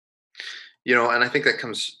And I think that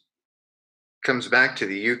comes back to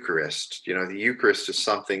the Eucharist. The Eucharist is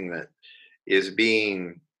something that is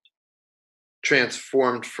being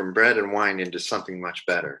transformed from bread and wine into something much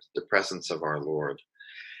better, the presence of our Lord.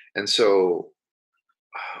 And so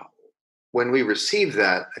when we receive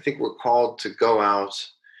that, I think we're called to go out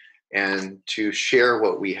and to share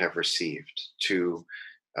what we have received, to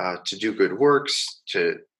do good works,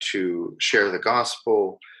 to share the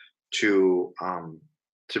gospel, to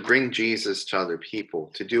to bring Jesus to other people,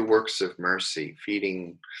 to do works of mercy,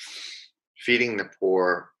 feeding the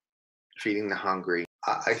poor, feeding the hungry.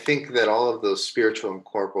 I think that all of those spiritual and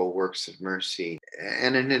corporal works of mercy,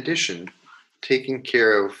 and in addition, taking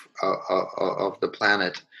care of the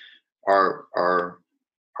planet, are are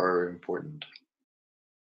are important.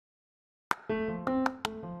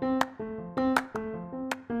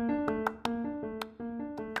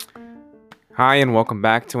 Hi, and welcome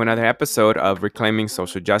back to another episode of Reclaiming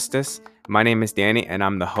Social Justice. My name is Danny, and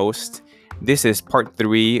I'm the host. This is part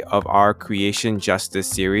 3 of our creation justice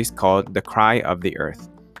series called The Cry of the Earth.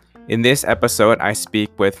 In this episode, I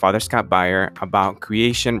speak with Father Scott Beyer about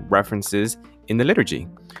creation references in the liturgy.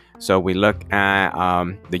 So we look at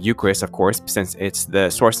the Eucharist, of course, since it's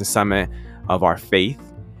the source and summit of our faith,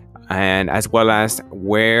 and as well as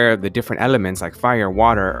where the different elements like fire,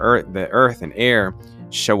 water, the earth, and air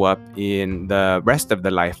show up in the rest of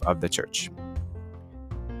the life of the church.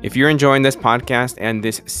 If you're enjoying this podcast and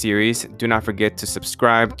this series, do not forget to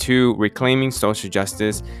subscribe to Reclaiming Social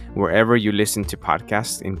Justice wherever you listen to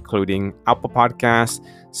podcasts, including Apple Podcasts,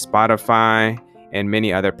 Spotify, and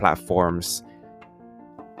many other platforms.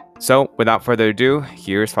 So, without further ado,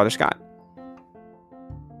 here's Father Scott.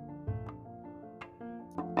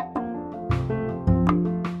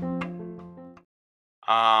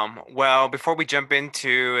 Well, before we jump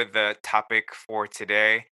into the topic for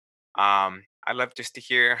today, I'd love just to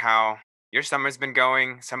hear how your summer's been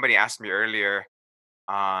going. Somebody asked me earlier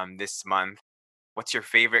this month, what's your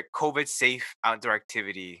favorite COVID safe outdoor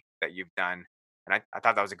activity that you've done? And I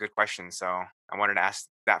thought that was a good question. So I wanted to ask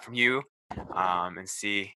that from you and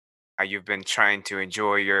see how you've been trying to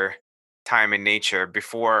enjoy your time in nature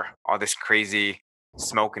before all this crazy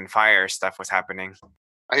smoke and fire stuff was happening.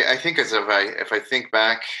 I think as if I think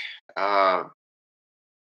back, uh,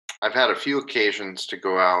 I've had a few occasions to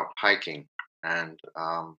go out hiking, and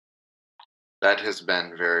that has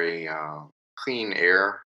been very clean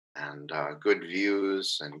air and good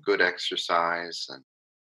views and good exercise. And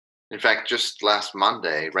in fact, just last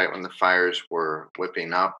Monday, right when the fires were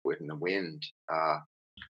whipping up with the wind,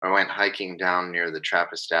 I went hiking down near the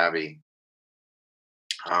Trappist Abbey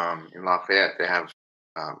in Lafayette. They have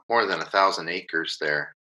more than 1,000 acres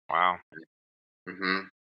there. Wow. hmm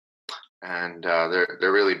and they're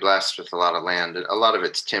really blessed with a lot of land. A lot of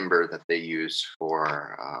it's timber that they use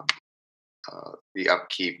for the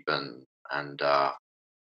upkeep and uh,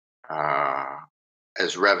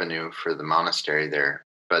 as revenue for the monastery there.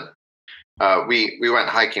 But we went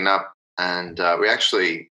hiking up, and we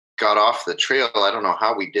actually got off the trail. I don't know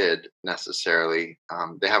how we did necessarily.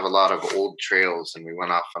 They have a lot of old trails, and we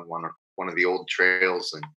went off on one of the old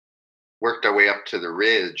trails and worked our way up to the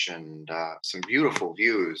ridge, and some beautiful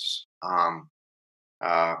views.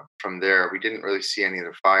 From there, we didn't really see any of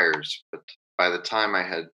the fires, but by the time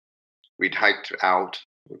we'd hiked out.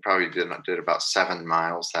 We probably did about 7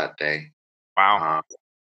 miles that day. Wow.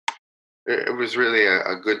 Uh, it was really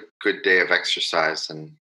a good day of exercise,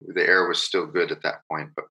 and the air was still good at that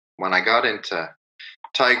point. But when I got into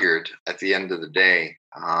Tigard at the end of the day,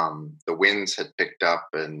 the winds had picked up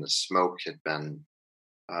and the smoke had been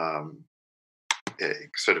um,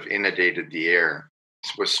 it sort of inundated the air.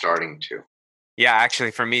 Was starting to. Yeah, actually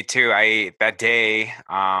for me too. I that day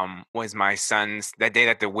was my son's that day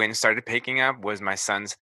that the wind started picking up was my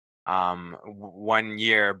son's 1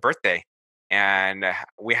 year birthday. And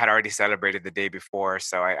we had already celebrated the day before,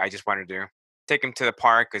 so I just wanted to take him to the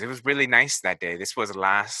park because it was really nice that day. This was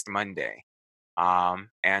last Monday.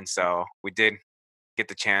 And so we did get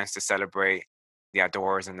the chance to celebrate the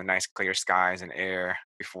outdoors and the nice clear skies and air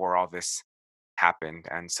before all this happened.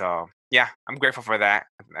 And so yeah, I'm grateful for that.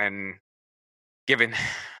 And given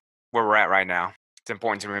where we're at right now, it's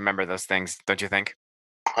important to remember those things, don't you think?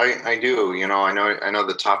 I do. I know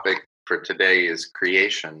the topic for today is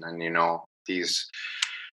creation, and these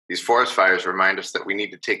forest fires remind us that we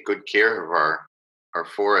need to take good care of our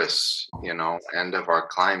forests, and of our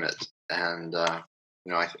climate. And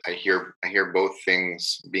I hear both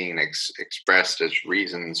things being expressed as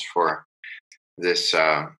reasons for this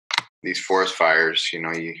these forest fires.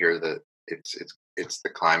 You hear that it's the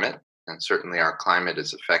climate, and certainly our climate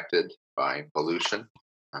is affected by pollution.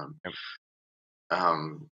 Um, Yep.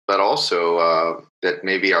 but also that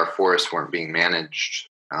maybe our forests weren't being managed,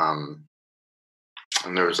 and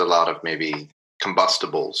there was a lot of maybe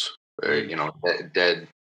combustibles, dead, dead,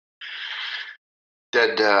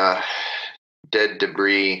 dead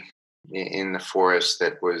debris in the forest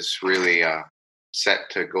that was really set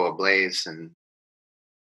to go ablaze. And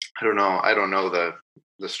I don't know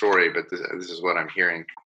the story, but this is what I'm hearing.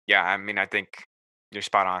 Yeah, I mean, I think you're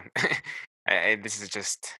spot on. This is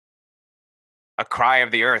just a cry of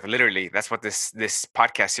the earth. Literally, that's what this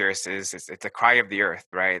podcast series is. It's a cry of the earth,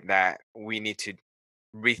 right? That we need to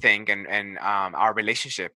rethink and our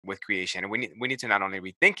relationship with creation, and we need to not only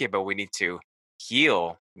rethink it, but we need to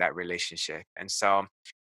heal that relationship. And so,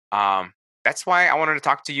 um, that's why I wanted to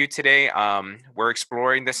talk to you today. We're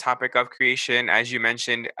exploring this topic of creation, as you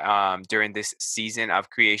mentioned, during this season of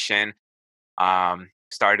creation.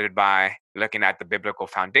 Started by looking at the biblical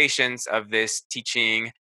foundations of this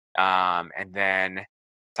teaching, and then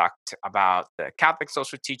talked about the Catholic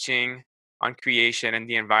social teaching on creation and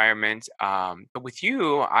the environment. But with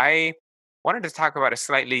you, I wanted to talk about a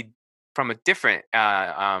slightly from a different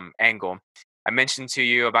angle. I mentioned to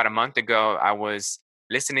you about a month ago, I was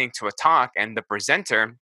listening to a talk, and the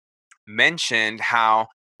presenter mentioned how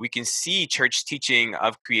we can see church teaching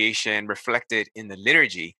of creation reflected in the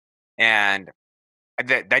liturgy. And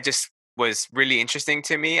that just was really interesting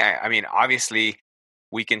to me. I mean, obviously,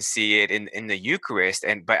 we can see it in the Eucharist,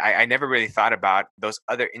 and but I never really thought about those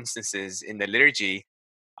other instances in the liturgy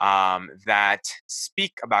that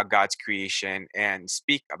speak about God's creation and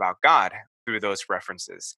speak about God through those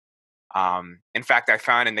references. In fact, I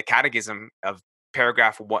found in the Catechism of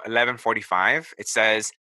paragraph 1145, it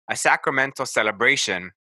says, "A sacramental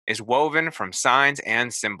celebration is woven from signs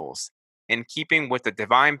and symbols. In keeping with the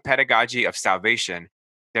divine pedagogy of salvation,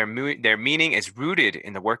 their meaning is rooted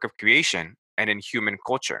in the work of creation and in human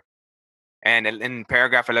culture." And in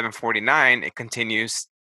paragraph 1149, it continues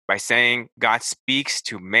by saying, "God speaks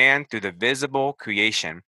to man through the visible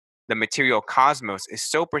creation. The material cosmos is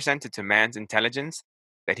so presented to man's intelligence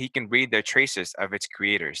that he can read the traces of its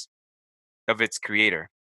creator.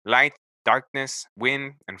 Light, darkness,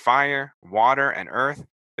 wind and fire, water and earth,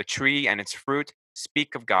 the tree and its fruit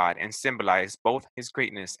speak of God and symbolize both his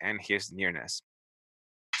greatness and his nearness."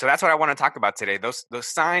 So that's what I want to talk about today. Those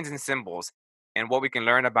signs and symbols, and what we can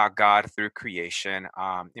learn about God through creation,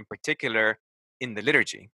 in particular in the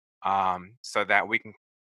liturgy, so that we can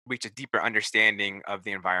reach a deeper understanding of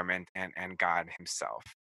the environment and God Himself.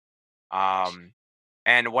 Um,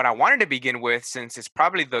 and what I wanted to begin with, since it's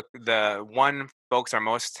probably the one folks are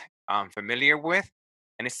most familiar with,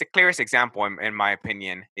 and it's the clearest example, in my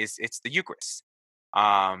opinion, is it's the Eucharist.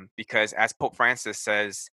 Because as Pope Francis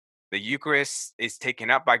says, the Eucharist is taken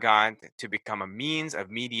up by God to become a means of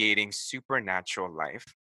mediating supernatural life.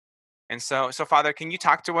 And so Father, can you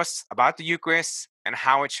talk to us about the Eucharist and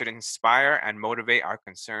how it should inspire and motivate our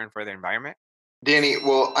concern for the environment? Danny,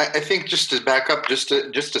 well, I think just to back up just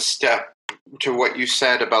a step to what you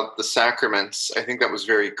said about the sacraments, I think that was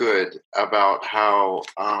very good about how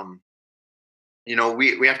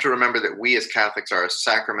we have to remember that we as Catholics are a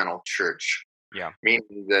sacramental church, Yeah.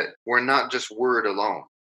 meaning that we're not just word alone.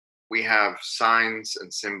 We have signs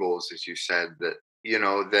and symbols, as you said, that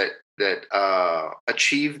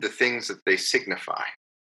achieve the things that they signify.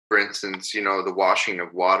 For instance, the washing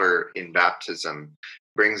of water in baptism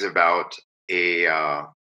brings about a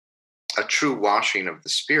true washing of the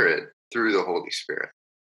spirit through the Holy Spirit,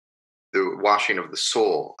 the washing of the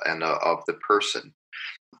soul and of the person.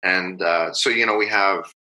 And so we have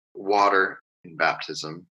water in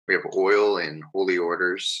baptism, we have oil in holy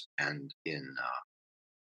orders and in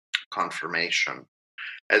confirmation,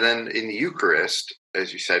 and then in the Eucharist,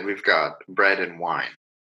 as you said, we've got bread and wine.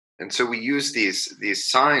 And so we use these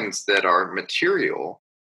signs that are material,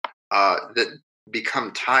 that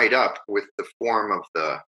become tied up with the form of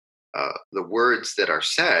the words that are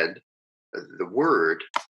said, the word.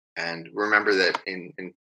 And remember that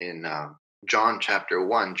in John chapter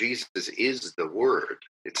 1, Jesus is the Word.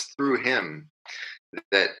 It's through Him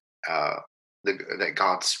that uh, that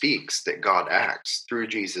God speaks, that God acts through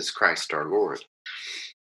Jesus Christ our Lord.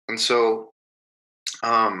 And so,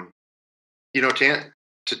 to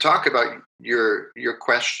talk about your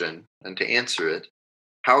question and to answer it,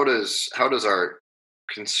 how does our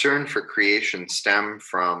concern for creation stem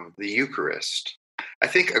from the Eucharist? I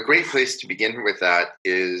think a great place to begin with that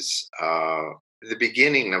is the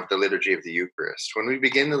beginning of the liturgy of the Eucharist. When we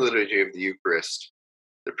begin the liturgy of the Eucharist,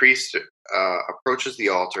 the priest approaches the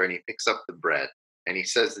altar and he picks up the bread and he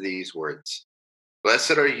says these words: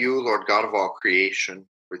 "Blessed are you, Lord God of all creation,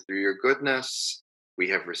 for through your goodness we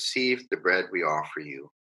have received the bread we offer you,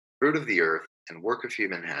 fruit of the earth, and work of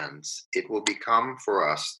human hands, it will become for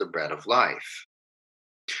us the bread of life.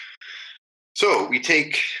 So we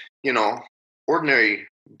take, ordinary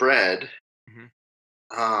bread, Hmm.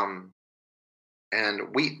 um,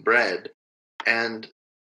 and wheat bread, and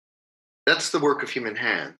that's the work of human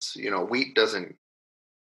hands. Wheat doesn't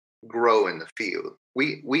grow in the field.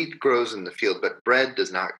 Wheat grows in the field, but bread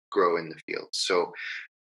does not grow in the field. So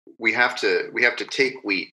we have to take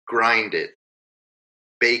wheat, grind it,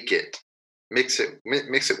 bake it, mix it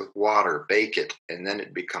with water, bake it, and then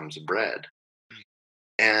it becomes bread.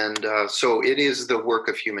 And so it is the work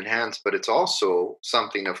of human hands, but it's also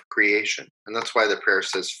something of creation. And that's why the prayer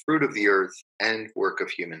says, fruit of the earth and work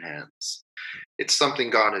of human hands. It's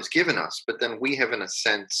something God has given us, but then we have, in a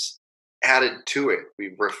sense, added to it.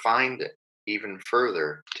 We've refined it even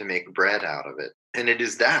further to make bread out of it. And it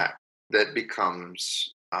is that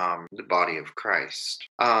becomes the body of Christ.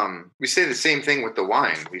 We say the same thing with the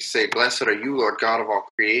wine. We say, blessed are you, Lord God of all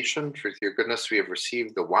creation, for with your goodness we have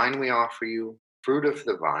received the wine we offer you, fruit of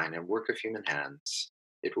the vine and work of human hands.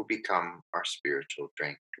 It will become our spiritual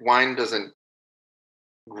drink. Wine doesn't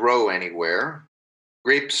grow anywhere.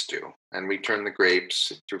 Grapes do, and we turn the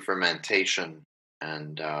grapes through fermentation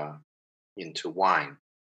and into wine,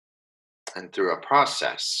 and through a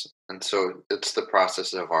process. And so it's the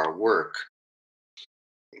process of our work.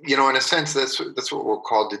 In a sense, that's what we're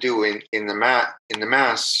called to do in the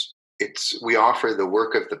mass. We offer the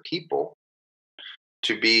work of the people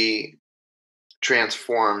to be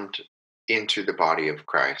transformed into the body of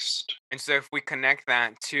Christ. And so, if we connect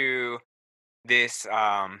that to this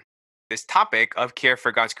this topic of care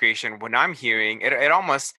for God's creation, when I'm hearing it, it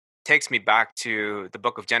almost takes me back to the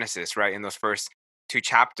book of Genesis, right? In those first two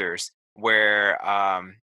chapters, where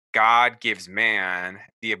God gives man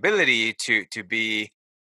the ability to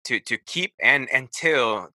keep and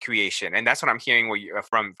till creation, and that's what I'm hearing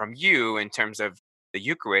from you in terms of the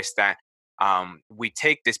Eucharist, that we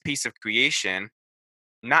take this piece of creation,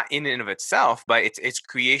 not in and of itself, but it's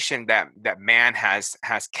creation that man has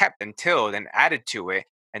kept and tilled and added to it,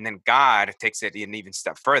 and then God takes it an even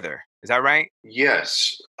step further. Is that right?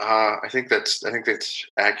 Yes, I think that's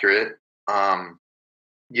accurate. Um,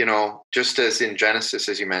 just as in Genesis,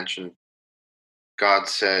 as you mentioned, God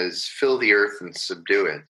says, "Fill the earth and subdue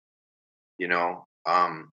it."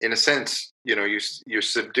 In a sense, you're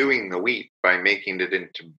subduing the wheat by making it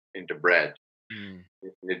into bread, Mm.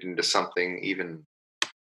 making it into something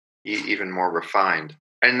even more refined.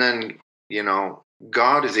 And then, you know,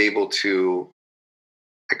 God is able to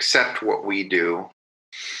accept what we do,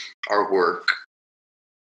 our work,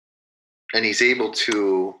 and He's able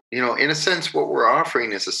to, in a sense, what we're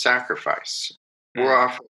offering is a sacrifice. We're Mm.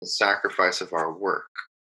 offering the sacrifice of our work,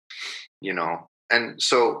 you know. And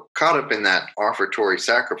so, caught up in that offertory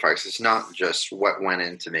sacrifice is not just what went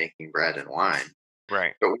into making bread and wine,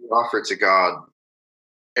 Right. but we offer to God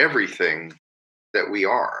everything that we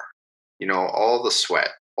are, all the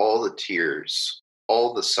sweat, all the tears,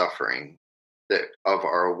 all the suffering that of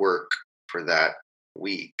our work for that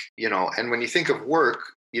week. And when you think of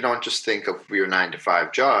work, you don't just think of your 9 to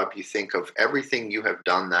 5 job, you think of everything you have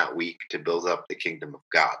done that week to build up the kingdom of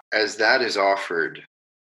God. As that is offered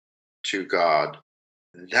to God,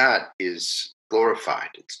 that is glorified,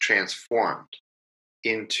 it's transformed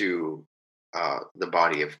into the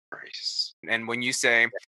body of Christ. And when you say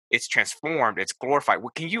it's transformed, it's glorified,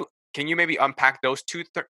 can you maybe unpack those two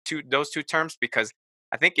terms, because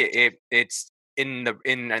I think it's in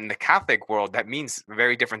the Catholic world that means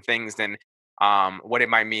very different things than what it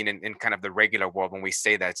might mean in kind of the regular world when we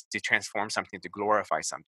say that it's to transform something, to glorify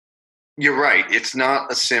something. You're right. It's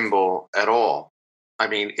not a symbol at all. I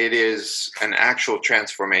mean, it is an actual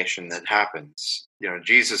transformation that happens.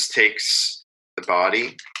 Jesus takes the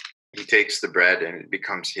body, he takes the bread, and it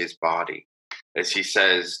becomes his body. As he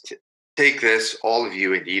says, take this, all of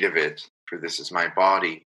you, and eat of it, for this is my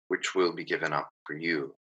body, which will be given up for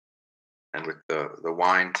you. And with the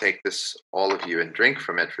wine, take this, all of you, and drink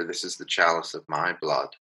from it, for this is the chalice of my blood,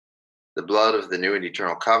 the blood of the new and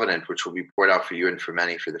eternal covenant, which will be poured out for you and for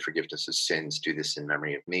many for the forgiveness of sins. Do this in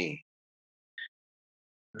memory of me.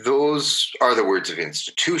 Those are the words of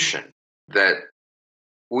institution that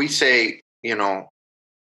we say,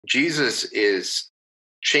 Jesus is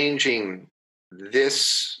changing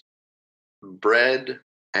this bread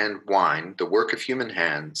and wine, the work of human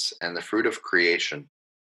hands and the fruit of creation,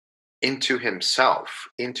 into himself,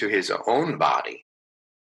 into his own body.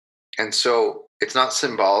 And so it's not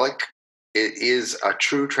symbolic. It is a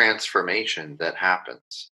true transformation that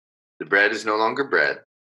happens. The bread is no longer bread,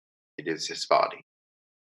 it is his body.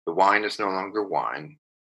 The wine is no longer wine,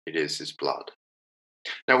 it is his blood.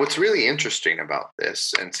 Now, what's really interesting about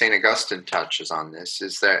this, and St. Augustine touches on this,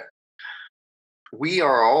 is that we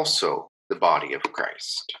are also the body of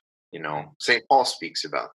Christ. St. Paul speaks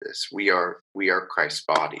about this. We are Christ's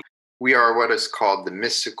body. We are what is called the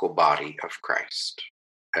mystical body of Christ.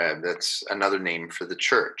 That's another name for the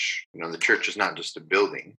church. The church is not just a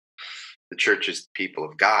building. The church is the people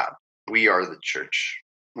of God. We are the church.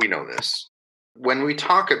 We know this. When we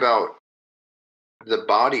talk about the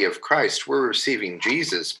body of Christ, we're receiving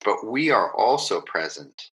Jesus, but we are also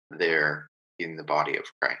present there in the body of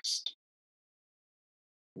Christ.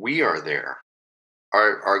 We are there.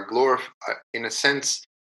 Our in a sense,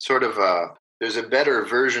 sort of there's a better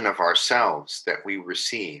version of ourselves that we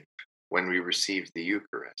receive when we receive the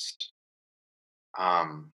Eucharist.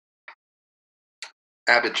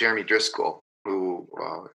 Abbot Jeremy Driscoll, who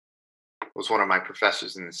was one of my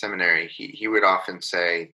professors in the seminary, he would often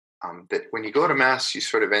say that when you go to Mass, you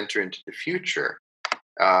sort of enter into the future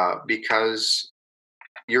because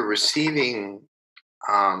you're receiving,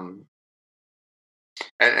 and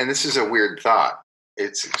this is a weird thought.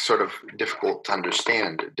 It's sort of difficult to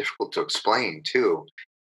understand, difficult to explain too.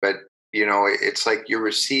 But, it's like you're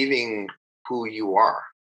receiving who you are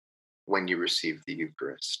when you receive the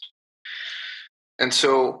Eucharist. And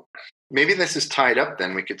so maybe this is tied up,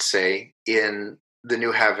 then we could say, in the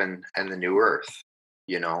new heaven and the new earth.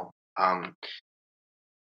 The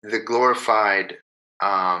glorified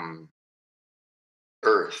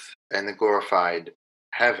earth and the glorified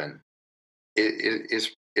heaven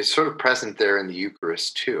is sort of present there in the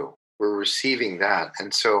Eucharist too. We're receiving that.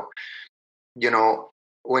 And so,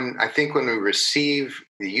 when we receive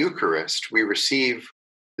the Eucharist, we receive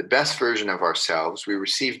the best version of ourselves. We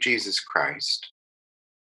receive Jesus Christ.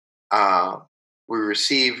 We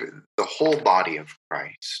receive the whole body of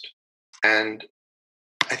Christ. And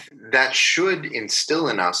that should instill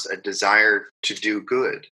in us a desire to do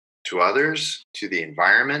good to others, to the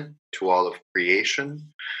environment, to all of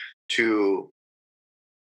creation, to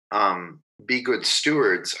be good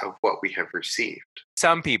stewards of what we have received.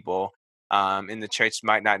 Some people in the church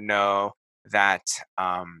might not know that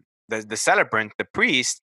the celebrant, the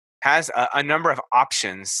priest, has a number of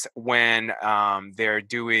options when they're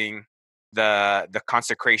doing the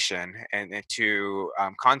consecration and to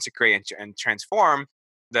consecrate and transform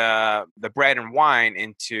the bread and wine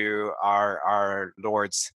into our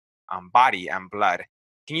Lord's body and blood.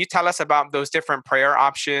 Can you tell us about those different prayer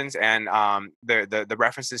options and the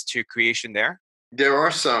references to creation there? There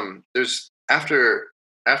are some. There's after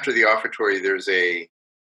the offertory. There's a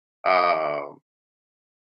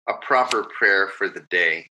proper prayer for the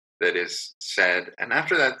day that is said, and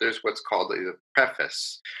after that, there's what's called the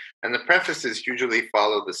preface, and the prefaces usually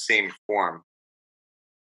follow the same form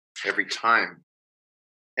every time.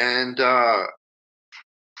 And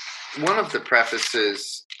one of the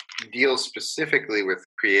prefaces deals specifically with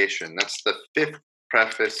creation. That's the fifth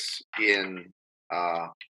preface in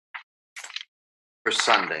for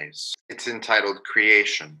Sundays. It's entitled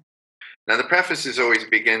Creation. Now the prefaces always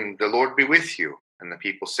begin, "The Lord be with you," and the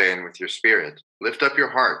people say, "And with your spirit. Lift up your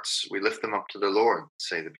hearts. We lift them up to the Lord,"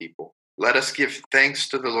 say the people. "Let us give thanks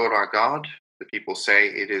to the Lord our God." The people say,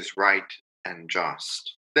 "It is right and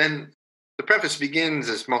just." Then the preface begins,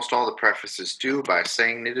 as most all the prefaces do, by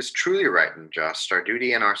saying, "It is truly right and just, our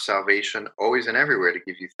duty and our salvation, always and everywhere, to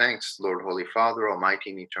give you thanks, Lord, Holy Father,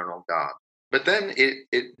 Almighty and Eternal God." But then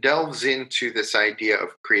it delves into this idea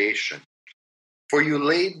of creation. "For you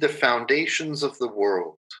laid the foundations of the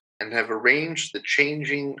world and have arranged the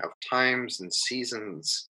changing of times and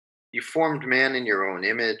seasons. You formed man in your own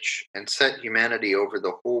image and set humanity over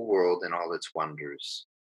the whole world and all its wonders,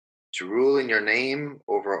 to rule in your name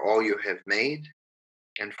over all you have made,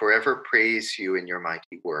 and forever praise you in your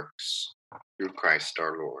mighty works, through Christ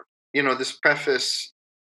our Lord." This preface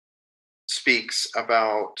speaks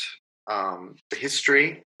about the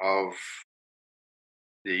history of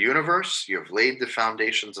the universe. You have laid the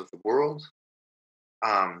foundations of the world.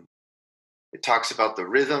 It talks about the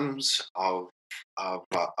rhythms of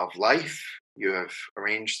life. You have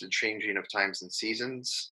arranged the changing of times and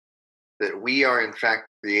seasons. That we are in fact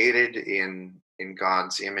created in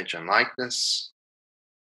God's image and likeness,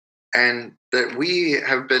 and that we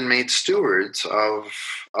have been made stewards of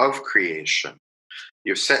creation.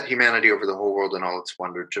 You've set humanity over the whole world and all its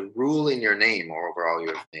wonder, to rule in your name over all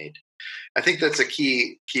you have made. I think that's a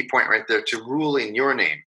key point right there, to rule in your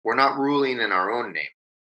name. We're not ruling in our own name.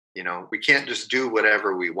 We can't just do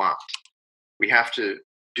whatever we want. We have to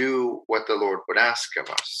do what the Lord would ask of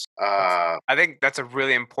us. I think that's a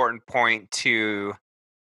really important point to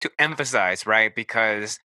emphasize, right?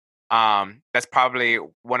 Because that's probably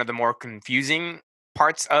one of the more confusing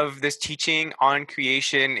parts of this teaching on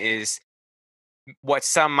creation is what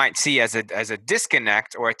some might see as a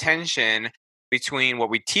disconnect or a tension between what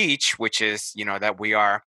we teach, which is, that we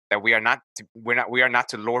are not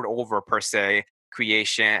to lord over per se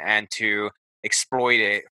creation and to exploit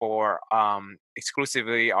it for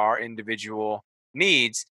exclusively our individual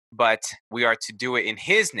needs, but we are to do it in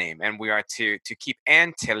His name, and we are to keep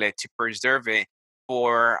and till it, to preserve it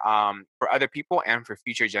for other people and for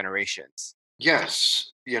future generations.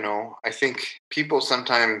 Yes, I think people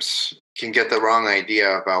sometimes can get the wrong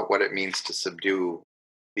idea about what it means to subdue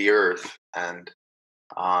the earth, and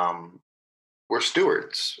um, we're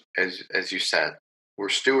stewards, as you said. We're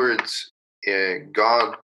stewards.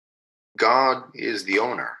 God is the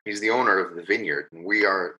owner. He's the owner of the vineyard, and we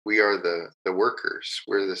are the workers.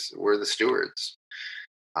 We're the stewards.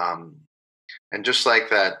 Um, and just like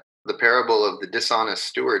that, the parable of the dishonest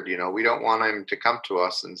steward, we don't want him to come to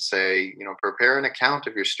us and say, prepare an account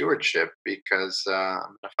of your stewardship, because I'm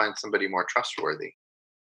going to find somebody more trustworthy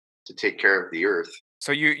to take care of the earth.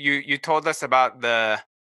 So you told us about the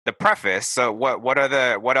preface. So what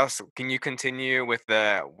else can you continue with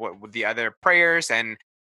with the other prayers, and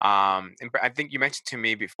I think you mentioned to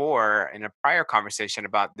me before in a prior conversation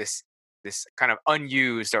about this kind of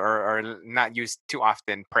unused or not used too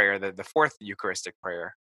often prayer, the fourth Eucharistic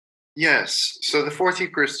prayer. Yes. So the fourth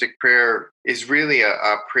Eucharistic prayer is really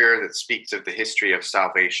a prayer that speaks of the history of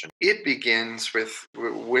salvation. It begins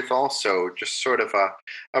with also just sort of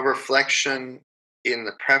a reflection in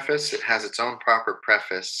the preface. It has its own proper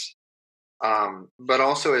preface. But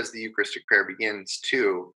also, as the Eucharistic prayer begins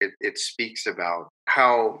too, it speaks about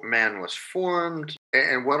how man was formed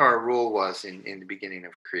and what our role was in the beginning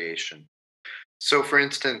of creation. So, for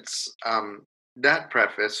instance, that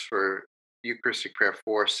preface for Eucharistic Prayer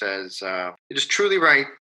 4 says, "It is truly right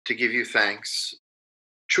to give you thanks,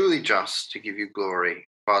 truly just to give you glory,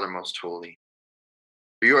 Father most holy.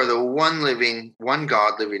 For you are the one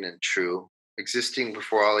God living and true, existing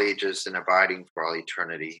before all ages and abiding for all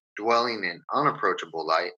eternity, dwelling in unapproachable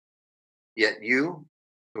light. Yet you,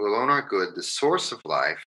 who alone are good, the source of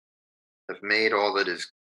life, have made all that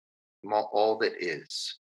is,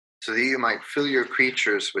 so that you might fill your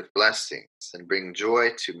creatures with blessings and bring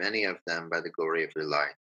joy to many of them by the glory of your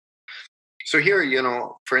light." So here,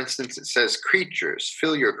 for instance, it says creatures,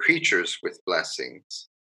 fill your creatures with blessings.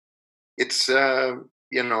 It's,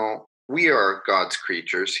 we are God's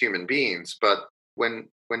creatures, human beings, but when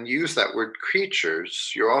you use that word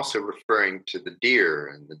creatures, you're also referring to the deer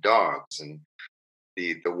and the dogs and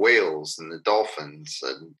the whales and the dolphins.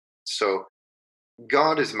 And so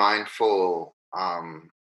God is mindful,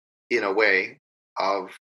 in a way,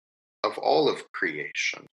 of all of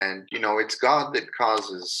creation. And it's God that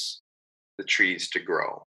causes the trees to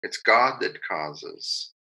grow. It's God that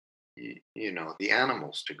causes the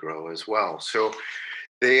animals to grow as well. So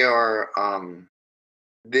they are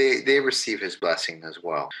they receive His blessing as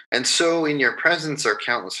well. And so in your presence are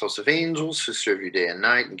countless hosts of angels who serve you day and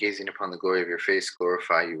night, and gazing upon the glory of your face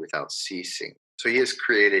glorify you without ceasing. So He has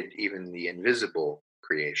created even the invisible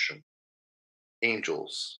creation,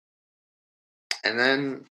 angels. And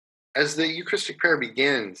then as the Eucharistic prayer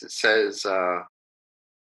begins, it says,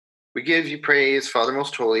 "We give you praise, Father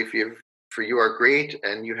most holy, for you are great,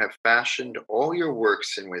 and you have fashioned all your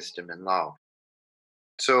works in wisdom and love."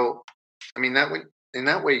 So, I mean, in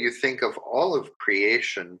that way, you think of all of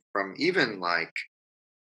creation, from even like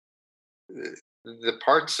the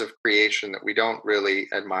parts of creation that we don't really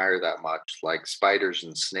admire that much, like spiders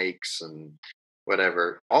and snakes and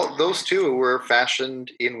whatever. All those too were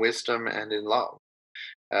fashioned in wisdom and in love.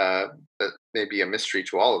 That may be a mystery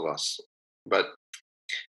to all of us, but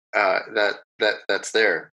that's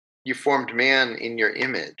there. You formed man in your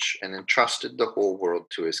image and entrusted the whole world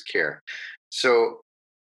to his care. So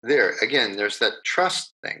there again, there's that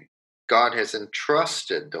trust thing. God has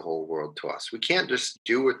entrusted the whole world to us. We can't just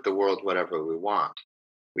do with the world whatever we want.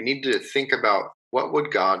 We need to think about, what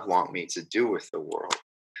would God want me to do with the world?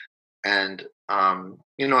 And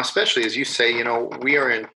especially as you say, we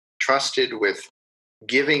are entrusted with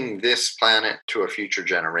giving this planet to a future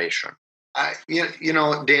generation.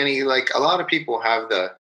 Danny, like a lot of people have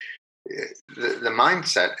the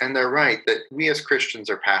mindset, and they're right, that we as Christians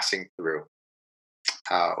are passing through.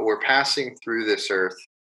 We're passing through this earth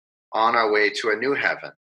on our way to a new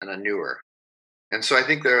heaven and a new earth. And so I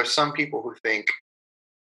think there are some people who think,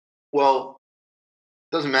 well,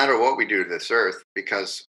 it doesn't matter what we do to this earth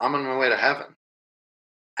because I'm on my way to heaven.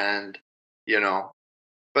 And,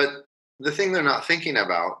 but the thing they're not thinking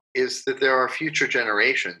about is that there are future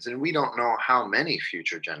generations, and we don't know how many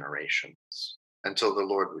future generations until the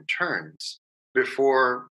Lord returns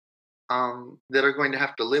before that are going to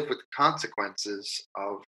have to live with the consequences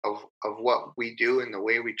of what we do and the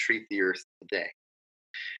way we treat the earth today.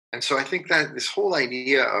 And so I think that this whole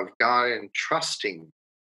idea of God entrusting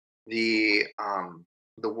the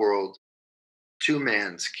world to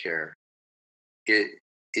man's care, it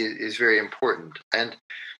is very important. And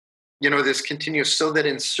this continues, so that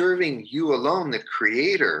in serving you alone, the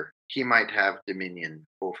Creator, he might have dominion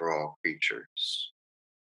over all creatures.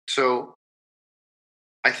 So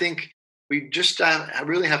I think we just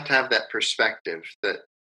really have to have that perspective that,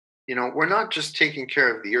 we're not just taking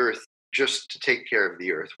care of the earth just to take care of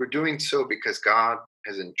the earth. We're doing so because God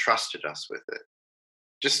has entrusted us with it.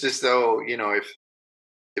 Just as though,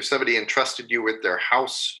 if somebody entrusted you with their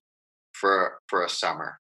house for a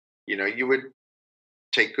summer, you would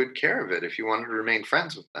take good care of it if you wanted to remain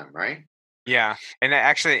friends with them, right? Yeah, and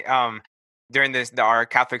actually, during our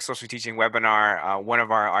Catholic social teaching webinar, one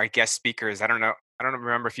of our guest speakers, I don't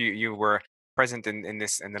remember if you were present in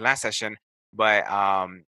the last session, but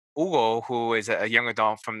Hugo, who is a young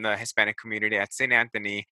adult from the Hispanic community at St.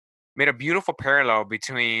 Anthony, made a beautiful parallel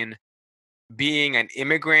between being an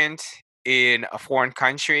immigrant in a foreign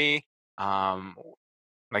country, um,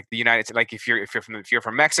 like the United States. Like if you're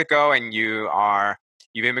from Mexico and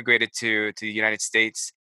you've immigrated to the United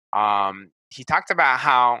States. He talked about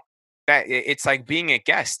how that it's like being a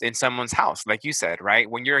guest in someone's house, like you said, right?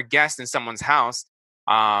 When you're a guest in someone's house,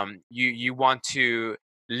 you want to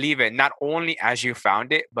leave it not only as you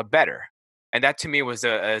found it, but better. And that to me was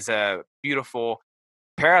a beautiful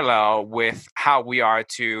parallel with how we are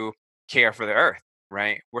to care for the earth,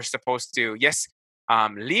 right? We're supposed to, yes,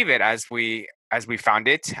 leave it as we found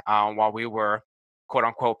it while we were quote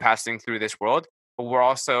unquote passing through this world, but we're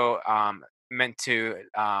also meant to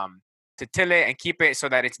till it and keep it so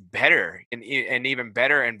that it's better, an even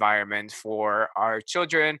better environment for our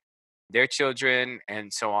children, their children,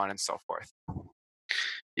 and so on and so forth.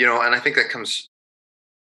 And I think that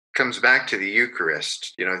comes back to the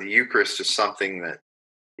Eucharist. The Eucharist is something that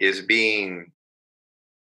is being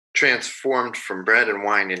transformed from bread and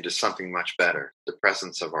wine into something much better, the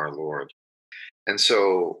presence of our Lord. And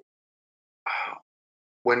so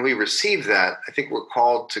when we receive that, I think we're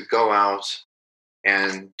called to go out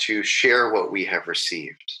and to share what we have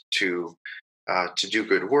received, to do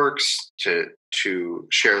good works, to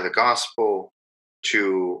share the gospel,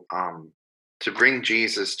 to bring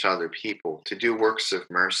Jesus to other people, to do works of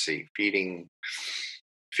mercy, feeding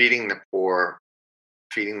the poor,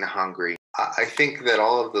 feeding the hungry. I think that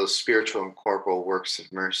all of those spiritual and corporal works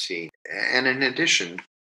of mercy, and in addition,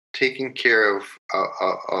 taking care of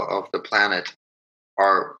the planet,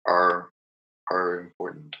 are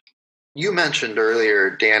important. You mentioned earlier,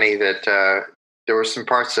 Danny, that there were some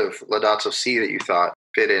parts of Laudato Si that you thought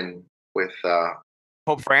fit in with.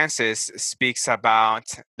 Pope Francis speaks about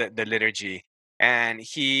the liturgy, and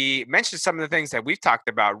he mentions some of the things that we've talked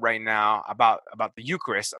about right now about the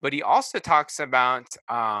Eucharist, but he also talks about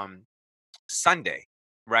Sunday,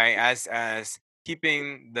 right? As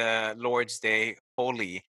keeping the Lord's Day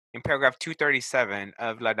holy. In paragraph 237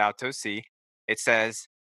 of Laudato Si, it says,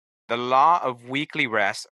 "The law of weekly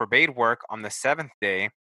rest forbade work on the seventh day,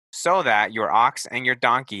 so that your ox and your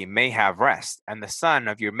donkey may have rest, and the son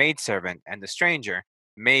of your maidservant and the stranger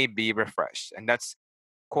may be refreshed." And that's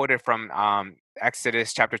quoted from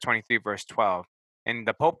Exodus chapter 23, verse 12. And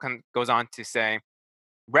the Pope goes on to say,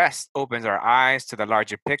 "Rest opens our eyes to the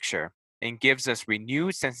larger picture and gives us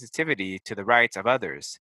renewed sensitivity to the rights of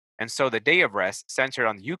others. And so the day of rest, centered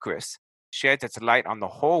on the Eucharist, sheds its light on the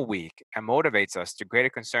whole week and motivates us to greater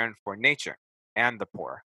concern for nature and the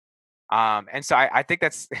poor." And so I think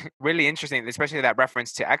that's really interesting, especially that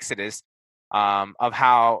reference to Exodus, of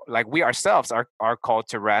how like we ourselves are called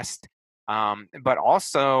to rest, but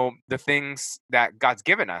also the things that God's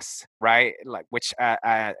given us, right? Like which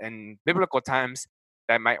in biblical times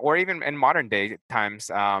that might, or even in modern day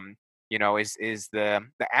times, is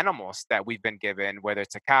the animals that we've been given, whether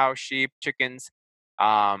it's a cow, sheep, chickens,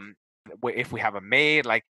 um, if we have a maid,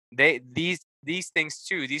 like these things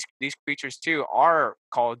too, these creatures too are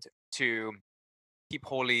called to keep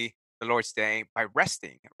holy the Lord's Day by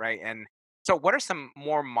resting, right? And so, what are some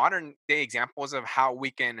more modern day examples of how we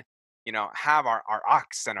can, have our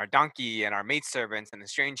ox and our donkey and our maidservants and the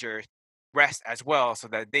strangers rest as well, so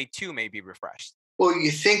that they too may be refreshed? Well, you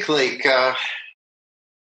think like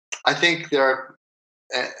I think uh,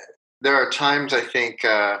 there are times I think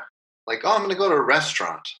like, oh, I'm going to go to a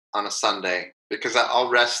restaurant on a Sunday because I'll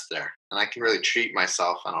rest there and I can really treat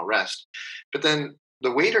myself and I'll rest. But then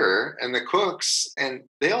the waiter and the cooks, and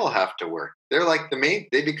they all have to work. They're like the maid.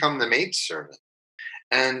 They become the maid servant,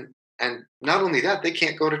 and And not only that, they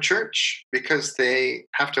can't go to church because they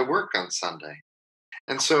have to work on Sunday.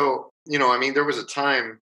 And so, I mean, there was a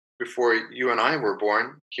time before you and I were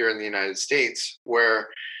born here in the United States where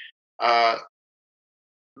uh,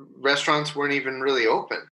 restaurants weren't even really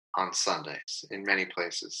open on Sundays in many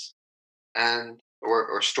places, and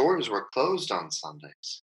or stores were closed on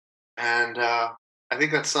Sundays. And I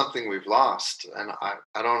think that's something we've lost, and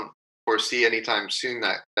I don't foresee anytime soon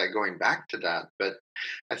that going back to that. But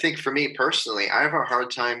I think for me personally, I have a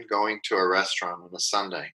hard time going to a restaurant on a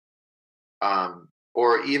Sunday,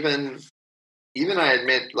 or even I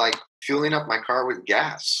admit, like, fueling up my car with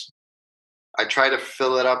gas. I try to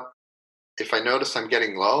fill it up. If I notice I'm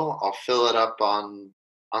getting low, I'll fill it up on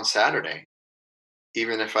Saturday,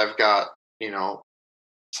 even if I've got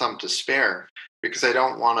some to spare, because I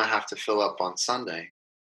don't want to have to fill up on Sunday.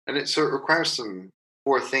 And it requires some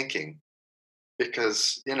forethinking,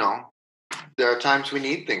 because there are times we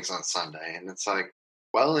need things on Sunday, and it's like,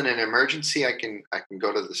 well, in an emergency, I can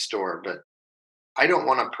go to the store, but I don't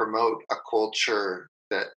want to promote a culture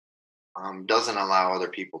that doesn't allow other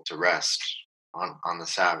people to rest on the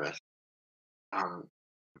Sabbath. Um,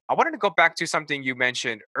 I wanted to go back to something you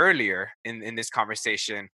mentioned earlier in this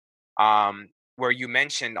conversation, um, where you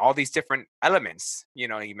mentioned all these different elements. You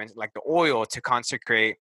mentioned like the oil to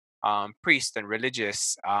consecrate priests and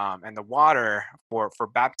religious, and the water for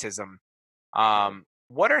baptism.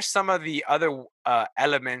 What are some of the other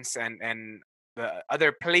elements and the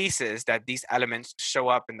other places that these elements show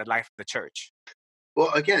up in the life of the church?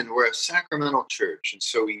 well, again, we're a sacramental church, and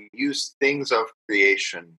so we use things of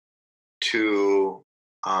creation to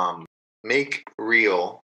make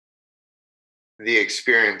real the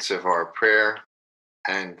experience of our prayer,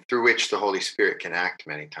 and through which the Holy Spirit can act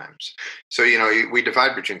many times. So, we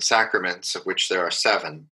divide between sacraments, of which there are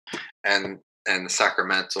seven, and the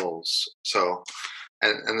sacramentals. So,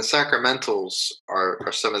 and the sacramentals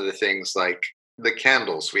are some of the things like the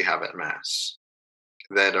candles we have at Mass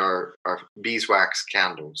that are beeswax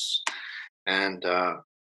candles. And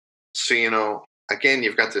so, again,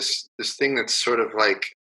 you've got this thing that's sort of like,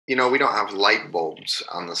 we don't have light bulbs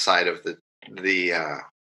on the side of the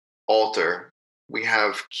altar. We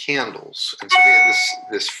have candles, and so we have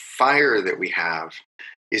this fire that we have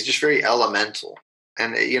is just very elemental.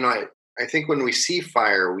 And I think when we see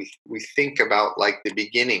fire, we think about like the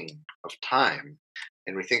beginning of time,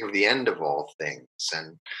 and we think of the end of all things.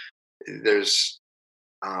 And there's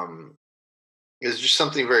um, there's just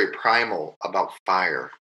something very primal about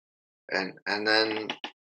fire. And then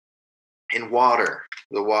in water,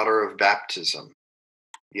 the water of baptism,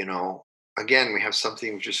 you know, again, we have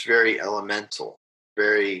something just very elemental,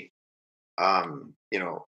 very,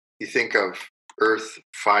 you think of earth,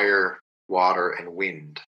 fire, water, and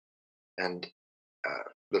wind, and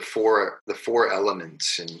the four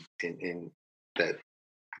elements in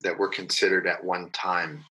that were considered at one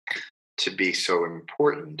time to be so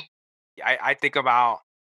important. I think about,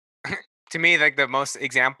 to me, like the most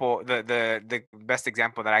example, the best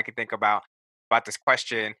example that I could think about this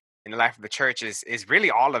question in the life of the church is really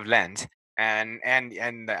all of Lent and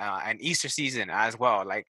Easter season as well.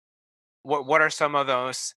 Like, what are some of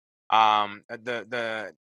those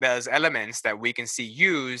those elements that we can see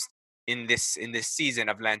used in this season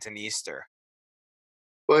of Lent and Easter?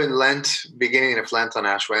 Well, in Lent, beginning of Lent on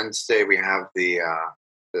Ash Wednesday, we have the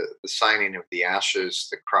signing of the ashes,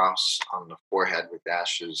 the cross on the forehead with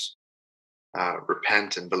ashes.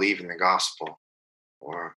 Repent and believe in the gospel,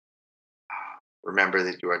 or remember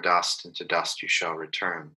that you are dust, and to dust you shall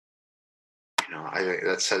return. I think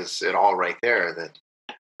that says it all right there. That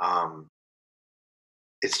um,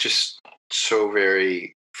 it's just so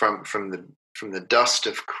very from the dust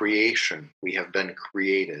of creation we have been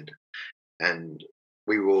created, and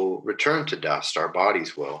we will return to dust. Our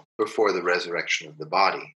bodies will, before the resurrection of the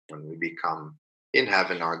body, when we become in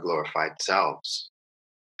heaven our glorified selves.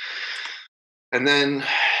 And then,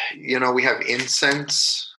 we have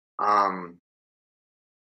incense on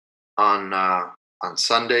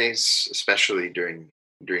Sundays, especially during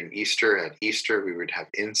Easter. At Easter, we would have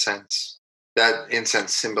incense. That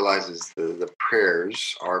incense symbolizes the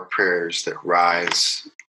prayers, our prayers that rise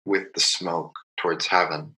with the smoke towards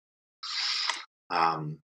heaven.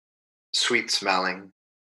 Sweet smelling,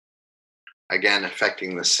 again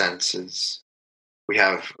affecting the senses. We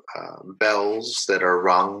have bells that are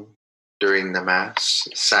rung during the Mass,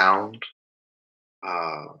 sound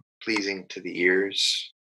pleasing to the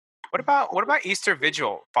ears. What about Easter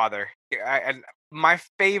Vigil, Father? And my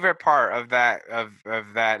favorite part of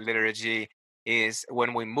that liturgy is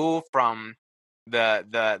when we move from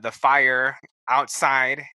the fire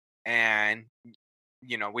outside, and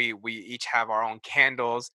we each have our own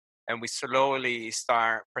candles, and we slowly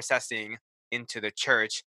start processing into the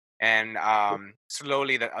church, and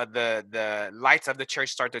slowly the lights of the church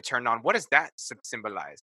start to turn on. What does that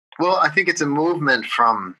symbolize? Well, I think it's a movement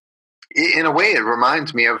from, in a way, it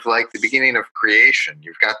reminds me of like the beginning of creation.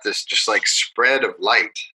 You've got this just like spread of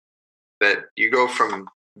light that you go from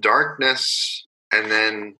darkness, and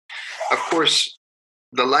then, of course,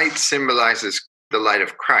 the light symbolizes the light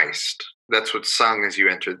of Christ. That's what's sung as you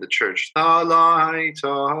enter the church. The light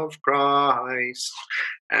of Christ.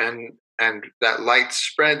 And that light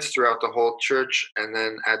spreads throughout the whole church. And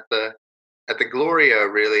then at the Gloria,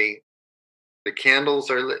 really, the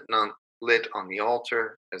candles are lit on the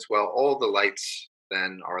altar as well. All the lights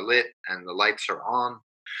then are lit, and the lights are on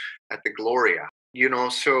at the Gloria.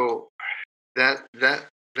 So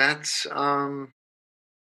that's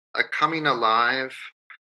a coming alive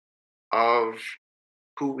of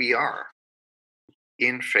who we are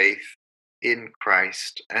in faith in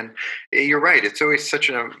Christ. And you're right, it's always such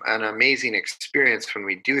an amazing experience when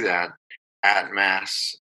we do that at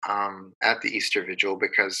Mass, at the Easter Vigil,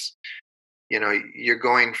 because you're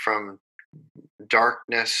going from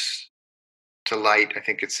darkness to light. I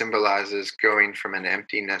think it symbolizes going from an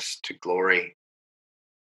emptiness to glory.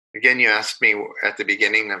 Again, you asked me at the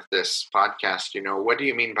beginning of this podcast, what do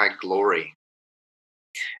you mean by glory?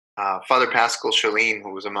 Father Pascal Chalin,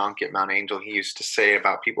 who was a monk at Mount Angel, he used to say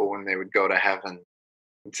about people when they would go to heaven,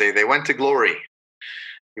 he'd say, they went to glory.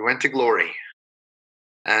 You went to glory.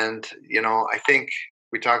 And, I think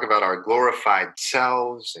we talk about our glorified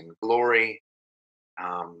selves and glory.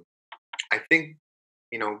 I think,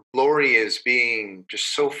 glory is being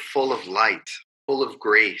just so full of light, full of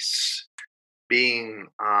grace, being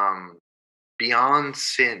beyond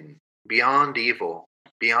sin, beyond evil,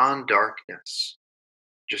 beyond darkness.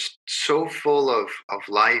 Just so full of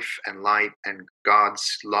life and light and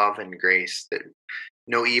God's love and grace that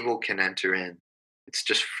no evil can enter in. It's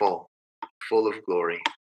just full of glory.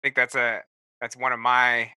 I think that's one of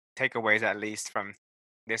my takeaways, at least from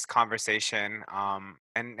this conversation.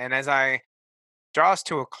 And as I draw us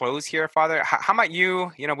to a close here, Father, how about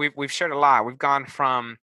you? We've shared a lot. We've gone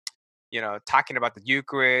from talking about the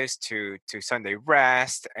Eucharist to Sunday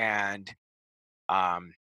rest, and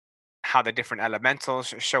how the different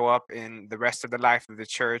elementals show up in the rest of the life of the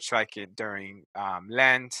church, like during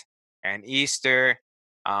Lent and Easter.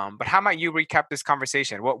 But how about you recap this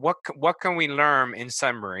conversation? What can we learn in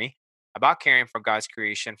summary about caring for God's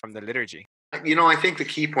creation from the liturgy? I think the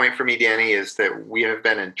key point for me, Danny, is that we have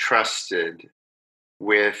been entrusted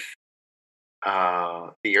with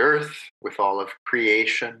the earth, with all of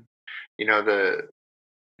creation. That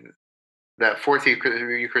fourth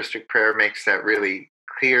Eucharistic prayer makes that really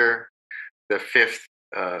clear. The fifth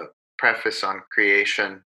preface on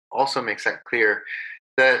creation also makes that clear.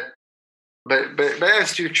 But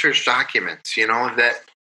as do church documents, that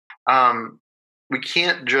we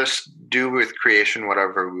can't just do with creation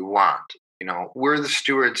whatever we want. We're the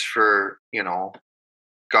stewards for,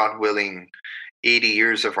 God willing, 80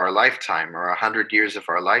 years of our lifetime, or 100 years of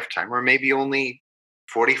our lifetime, or maybe only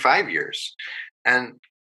 45 years. And,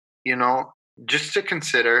 just to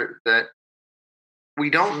consider that we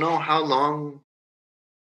don't know how long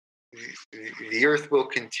the earth will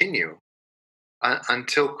continue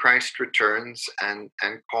until Christ returns and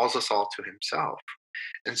calls us all to himself.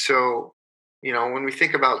 And so, when we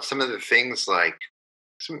think about some of the things like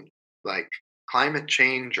climate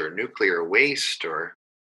change or nuclear waste or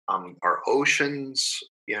our oceans,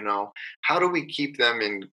 how do we keep them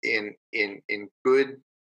in good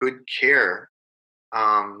care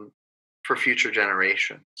for future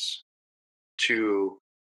generations to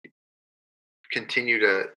continue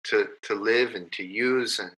to live and to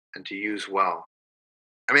use and to use well?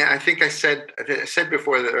 I mean, I think I said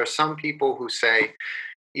before that there are some people who say,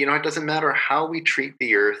 it doesn't matter how we treat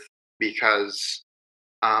the earth because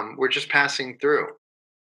we're just passing through.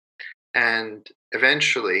 And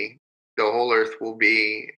eventually the whole earth will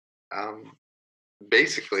be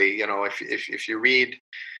basically, if you read,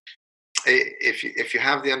 if you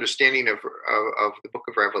have the understanding of the book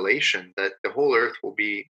of Revelation, that the whole earth will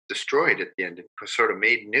be destroyed at the end and sort of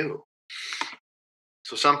made new.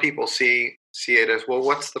 So some people see it as, well,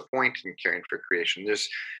 what's the point in caring for creation? There's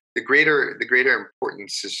the greater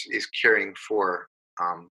importance is caring for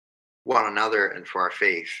one another and for our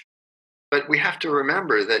faith. But we have to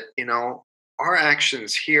remember that our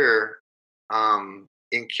actions here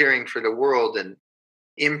in caring for the world and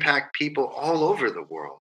impact people all over the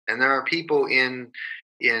world. And there are people in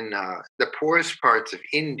the poorest parts of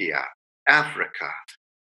India, Africa,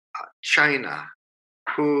 China,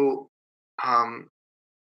 who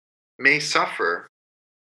may suffer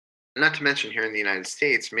not to mention here in the United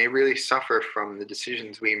States, may really suffer from the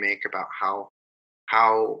decisions we make about how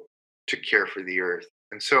to care for the earth.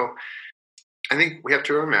 And so I think we have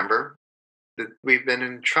to remember that we've been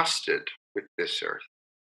entrusted with this earth.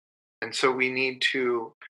 And so we need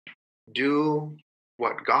to do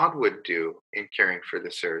what God would do in caring for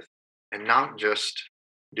this earth, and not just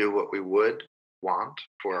do what we would want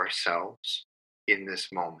for ourselves in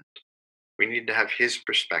this moment. We need to have his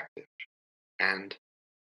perspective. And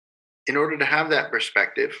in order to have that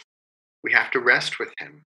perspective, we have to rest with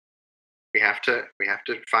him. We have to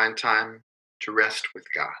find time to rest with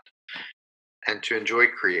God and to enjoy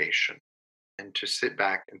creation and to sit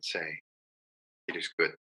back and say, it is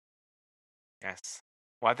good. Yes.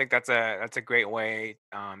 Well, I think that's a great way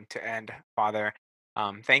to end, Father.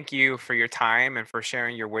 Thank you for your time and for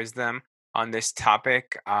sharing your wisdom on this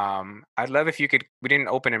topic. I'd love if you could. We didn't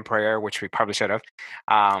open in prayer, which we probably should have.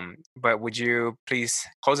 But would you please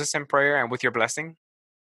close us in prayer and with your blessing?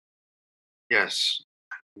 Yes.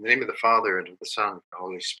 In the name of the Father, and of the Son, and of the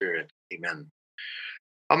Holy Spirit. Amen.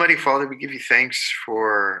 Almighty Father, we give you thanks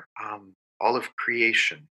for all of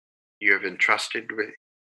creation. You have entrusted with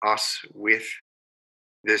us with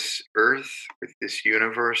this earth, with this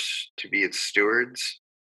universe, to be its stewards.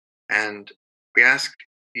 And we ask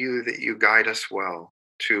you that you guide us well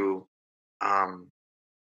um,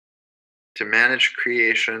 to manage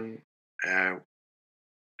creation,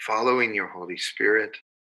 following your Holy Spirit,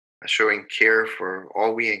 showing care for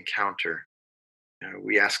all we encounter.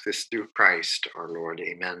 We ask this through Christ our Lord.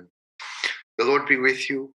 Amen. The Lord be with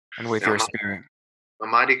you. And with Now, your spirit.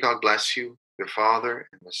 Almighty God bless you, the Father,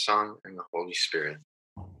 and the Son, and the Holy Spirit.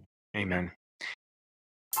 Amen.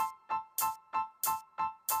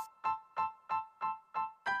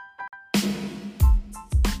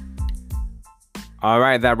 All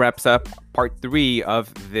right, that wraps up part 3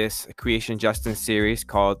 of this Creation Justice series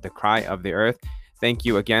called The Cry of the Earth. Thank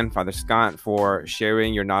you again, Father Scott, for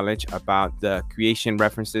sharing your knowledge about the creation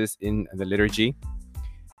references in the liturgy.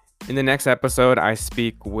 In the next episode, I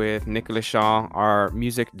speak with Nicholas Shaw, our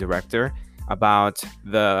music director, about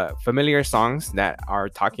the familiar songs that are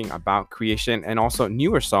talking about creation and also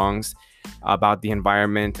newer songs about the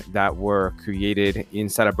environment that were created in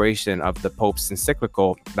celebration of the Pope's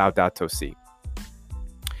encyclical Laudato Si.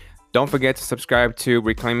 Don't forget to subscribe to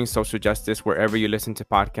Reclaiming Social Justice wherever you listen to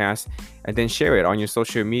podcasts, and then share it on your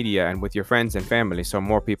social media and with your friends and family so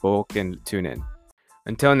more people can tune in.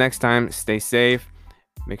 Until next time, stay safe.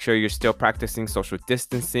 Make sure you're still practicing social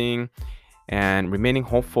distancing and remaining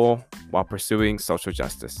hopeful while pursuing social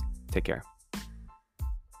justice. Take care.